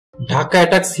Dhaka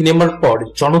attack সিনেমার পর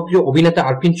জনপ্রিয় অভিনেতা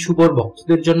আরফিন শুভর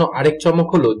ভক্তদের জন্য আরেক চমক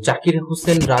হলো জাকির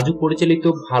হোসেন রাজু পরিচালিত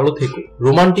ভালো থেকো।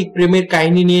 রোমান্টিক প্রেমের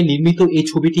কাহিনী নিয়ে নির্মিত এই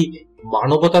ছবিটি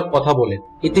মানবতার কথা বলেন।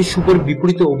 এতে শুভর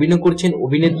বিপরীতে অভিনয় করছেন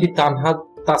অভিনেত্রী তানহা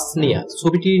তাসনিয়া।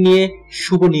 ছবিটি নিয়ে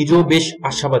শুভ নিজেও বেশ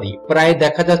আশাবাদী। প্রায়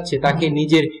দেখা যাচ্ছে তাকে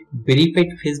নিজের ভেরিফাইড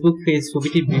ফেসবুক পেজ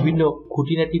ছবিটির বিভিন্ন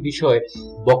খুঁটিনাটি বিষয়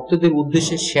ভক্তদের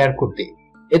উদ্দেশ্যে শেয়ার করতে।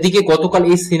 এদিকে গতকাল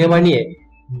এই সিনেমা নিয়ে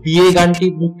বিয়ে গানটি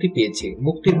মুক্তি পেয়েছে।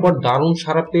 মুক্তির পর দারুণ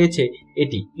সাড়া পেয়েছে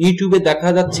এটি। ইউটিউবে দেখা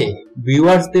যাচ্ছে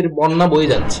ভিউয়ার্সদের বন্যা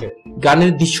বয়ে যাচ্ছে।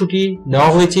 গানের দৃশ্যটি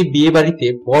নেওয়া হয়েছে বিয়ে বাড়িতে।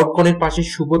 বরকনের পাশে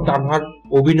শুভ তানহার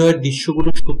অভিনয়ের দৃশ্যগুলো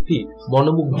সত্যি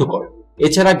মনোমুগ্ধকর।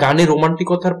 এছাড়া গানে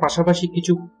রোমান্টিকতার পাশাপাশি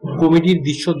কিছু কমেডির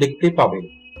দৃশ্য দেখতে পাবেন।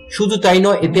 শুধু তাই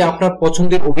নয়, এতে আপনার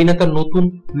পছন্দের অভিনেতার নতুন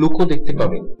লুকও দেখতে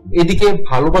পাবেন। এদিকে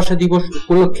ভালোবাসা দিবস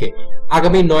উপলক্ষে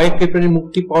আগামী 9 ফেব্রুয়ারি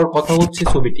মুক্তি পাওয়ার কথা হচ্ছে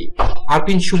ছবিটি।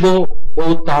 আরফিন শুভ ও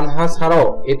তানহা ছাড়াও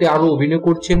এতে আরো অভিনয়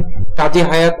করছেন কাজী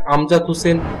হায়াত, Amjad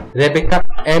Hossain, Rebecca,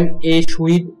 M A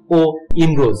শহীদ ও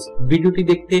ইমরোজ। ভিডিওটি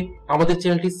দেখতে আমাদের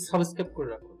চ্যানেলটি সাবস্ক্রাইব করে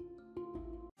রাখুন।